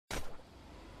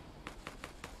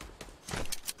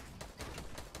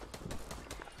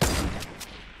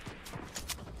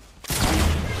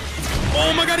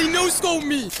he no-scoped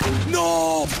me.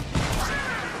 No.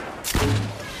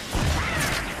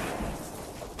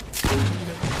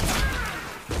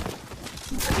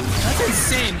 That's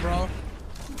insane, bro.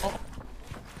 Oh.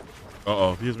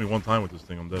 Uh-oh, if he hits me one time with this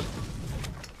thing, I'm dead.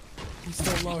 He's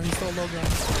still low,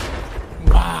 guys.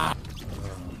 Wow.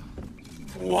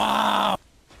 Wow.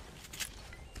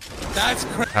 That's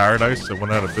crazy. Paradise that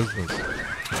went out of business.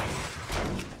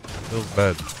 Feels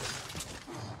bad.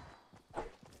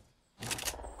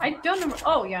 I don't remember.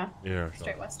 Oh, yeah. Yeah.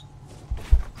 Straight west.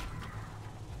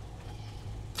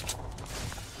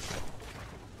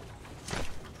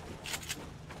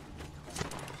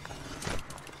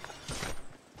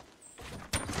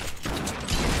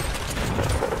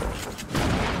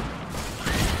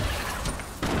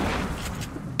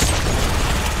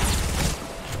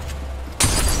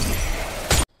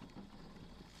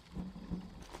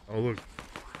 Oh, look.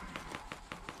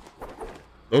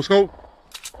 No scope?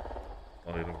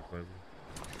 Oh, you don't play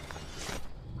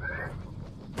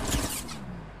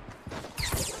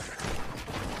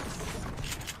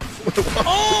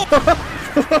Oh!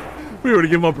 We already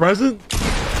give him a present?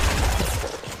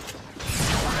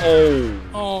 Oh.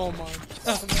 Oh my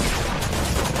god.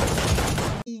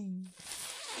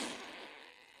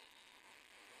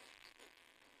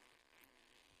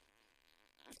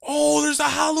 Oh, there's a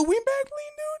Halloween back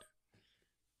bling, dude.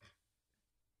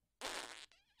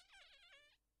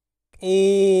 Oh.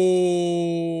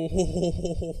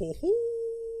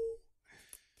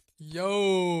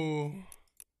 Yo.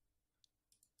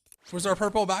 Where's our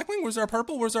purple backling? Where's our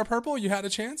purple? Where's our purple? You had a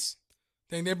chance.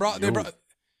 Dang, they brought.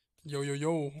 Yo, yo,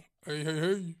 yo. Hey, hey,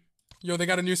 hey. Yo, they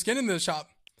got a new skin in the shop.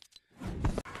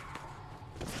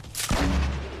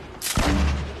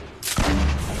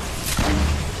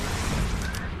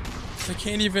 They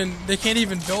can't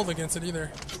even build against it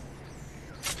either.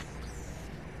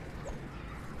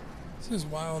 This is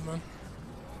wild, man.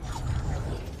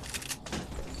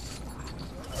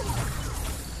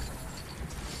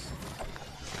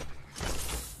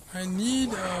 I need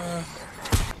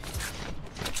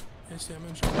AC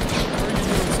ammunition. How are you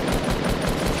doing?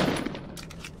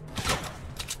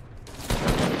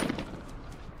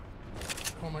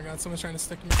 Oh my god, someone's trying to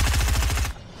stick me.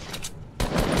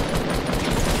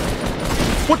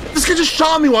 What? This guy just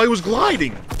shot me while he was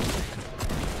gliding.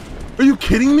 Are you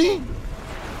kidding me?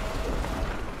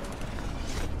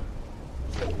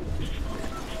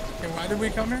 Okay, why did we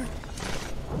come here?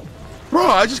 Bro,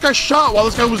 I just got shot while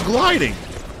this guy was gliding.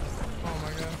 Oh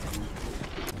my god.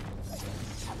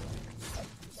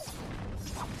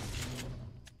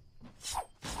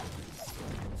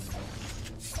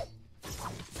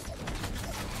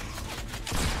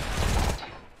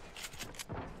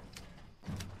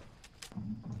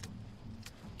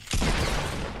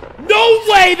 No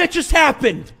way that just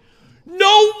happened!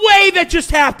 No way that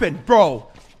just happened, bro!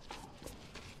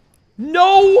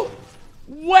 No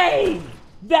way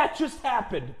that just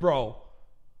happened, bro!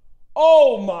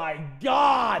 Oh my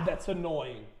god, that's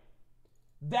annoying.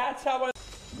 That's how I...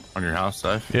 On your house,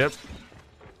 Seth? Yep.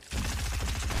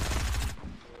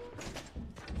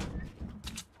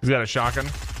 He's got a shotgun.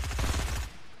 I'm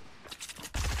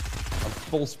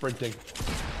full sprinting.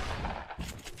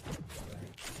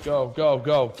 Go, go,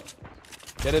 go.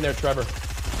 Get in there, Trevor.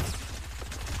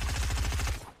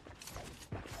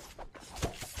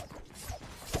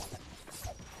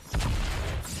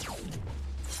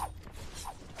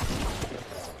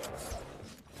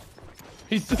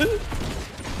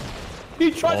 He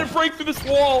tried to break through this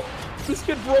wall. This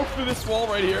kid broke through this wall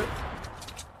right here.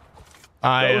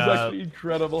 That was actually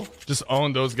incredible. Just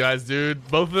owned those guys, dude.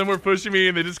 Both of them were pushing me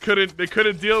and they just couldn't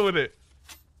deal with it.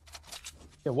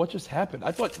 Yeah, what just happened?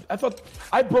 I thought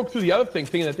I broke through the other thing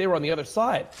thinking that they were on the other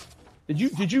side.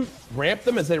 Did you ramp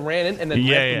them as they ran in and then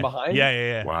ramp them behind?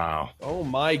 Yeah. Wow. Oh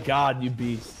my god, you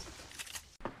beast.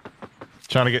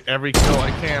 Trying to get every kill I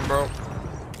can, bro.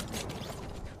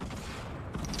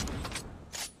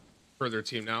 For their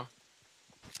team now.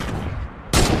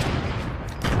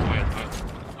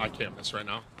 I can't miss right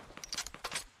now.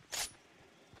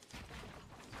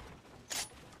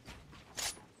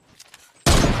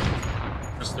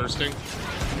 Just thirsting.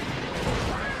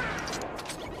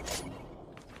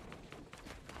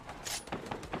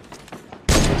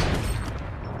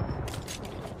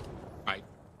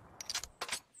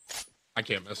 I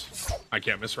can't miss. I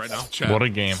can't miss right now. Chat. What a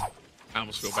game. I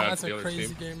almost feel bad That's for the a other crazy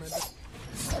team. game right there.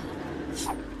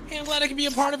 Hey, I'm glad I can be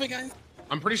a part of it, guys.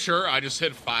 I'm pretty sure I just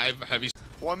hit 5 heavy.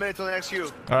 1 minute till the next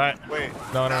queue. All right. Wait.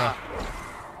 No.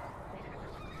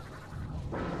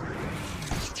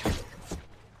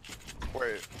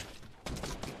 Wait.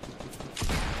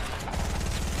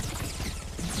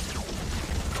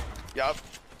 Yup.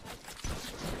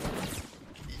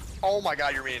 Oh my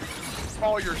god, you're mean.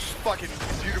 Oh, you're fucking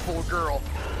beautiful girl.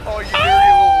 Oh, you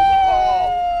dirty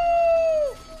little.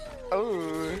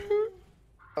 Oh.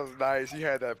 That was nice. You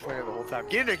had that plan the whole time.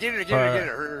 Get in there, get in there, get in there, get in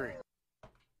there. Hurry, hurry.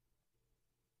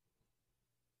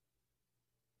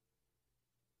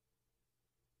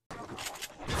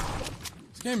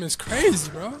 This game is crazy,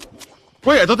 bro.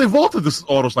 Wait, I thought they vaulted this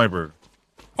auto sniper.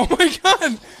 Oh my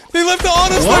god! They left the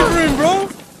auto sniper in, bro!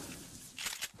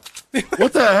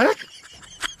 What the heck?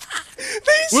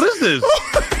 What is this?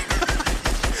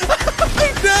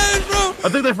 I'm dead, bro! I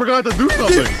think they forgot to do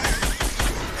something.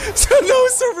 So no,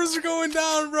 servers are going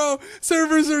down, bro!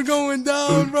 Servers are going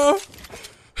down, bro!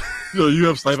 Yo, you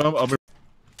have sniper? I'm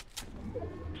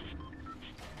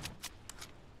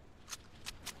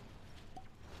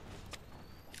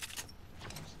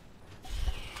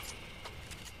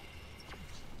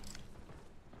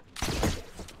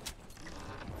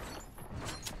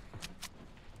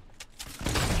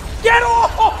Get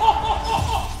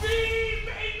off me,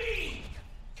 baby!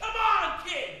 Come on,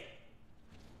 kid!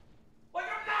 Like,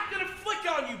 I'm not gonna flick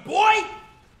on you, boy!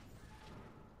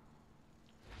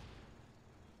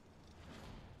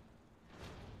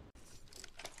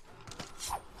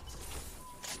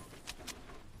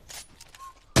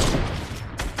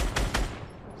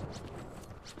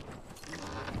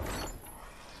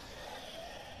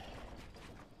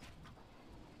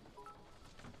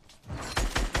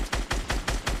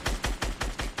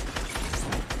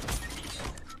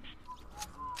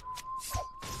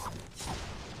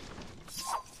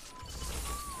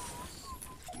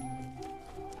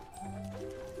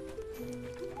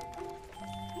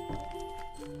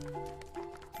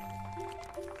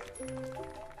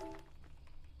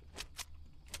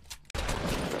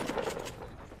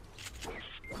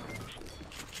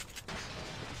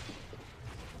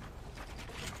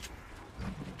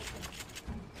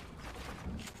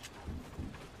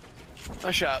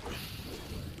 Nice shot.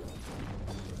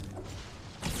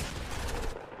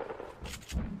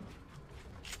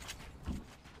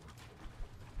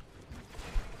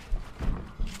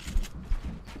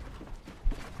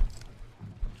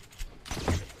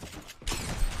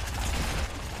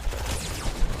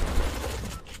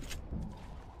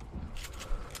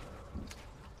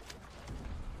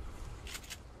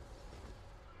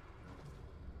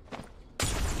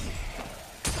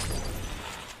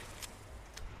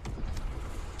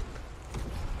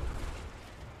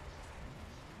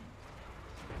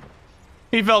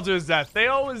 He fell to his death. They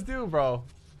always do, bro.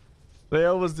 They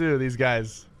always do, these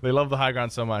guys. They love the high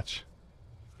ground so much.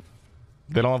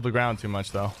 They don't love the ground too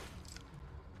much, though.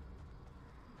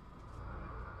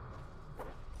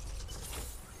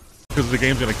 because the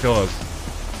game's gonna kill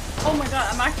us. Oh my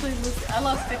god, I'm actually losing. I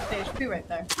lost 50 HP right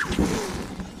there.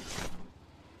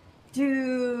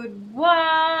 Dude,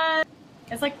 what?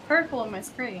 It's like purple on my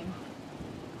screen.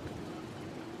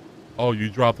 Oh, you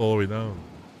dropped all the way down.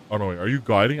 Oh no, wait, are you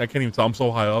gliding? I can't even tell. I'm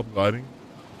so high up gliding.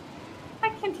 I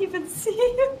can't even see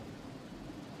you.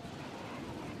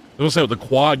 I was gonna say with the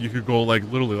quad, you could go like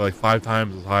literally like 5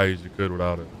 times as high as you could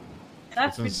without it.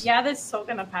 That's yeah, they're so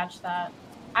gonna patch that.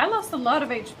 I lost a lot of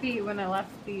HP when I left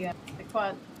the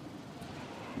quad.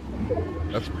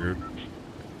 That's weird.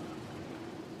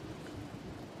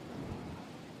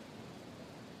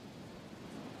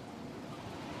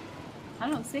 I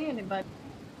don't see anybody.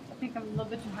 I think I'm a little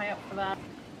bit too high up for that.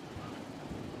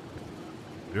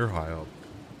 You're high up.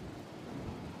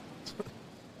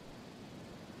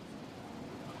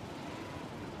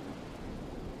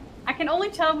 I can only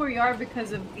tell where you are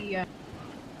because of the,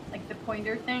 like the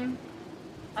pointer thing.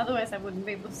 Otherwise, I wouldn't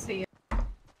be able to see it.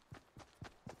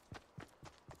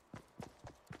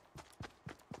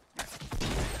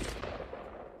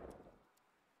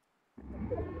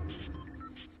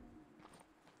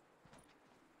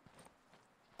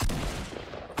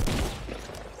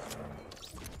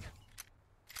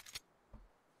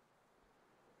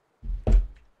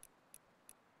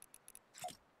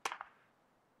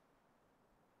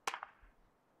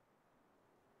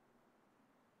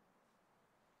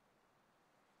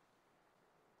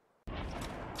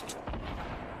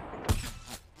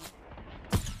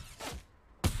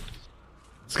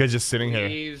 This guy's just sitting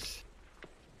here.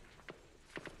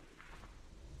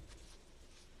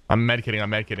 I'm medkitting, I'm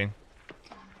medkitting.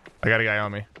 I got a guy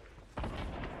on me.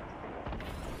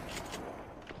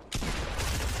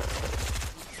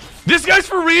 This guy's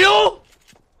for real?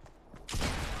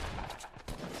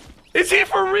 Is he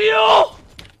for real?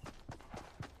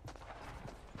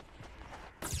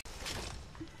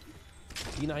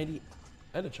 P90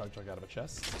 and a chug chug out of a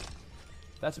chest.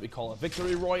 That's what we call a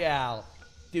victory royale.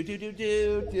 Do do do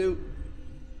do do.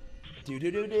 Do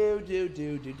do do do do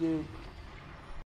do do do.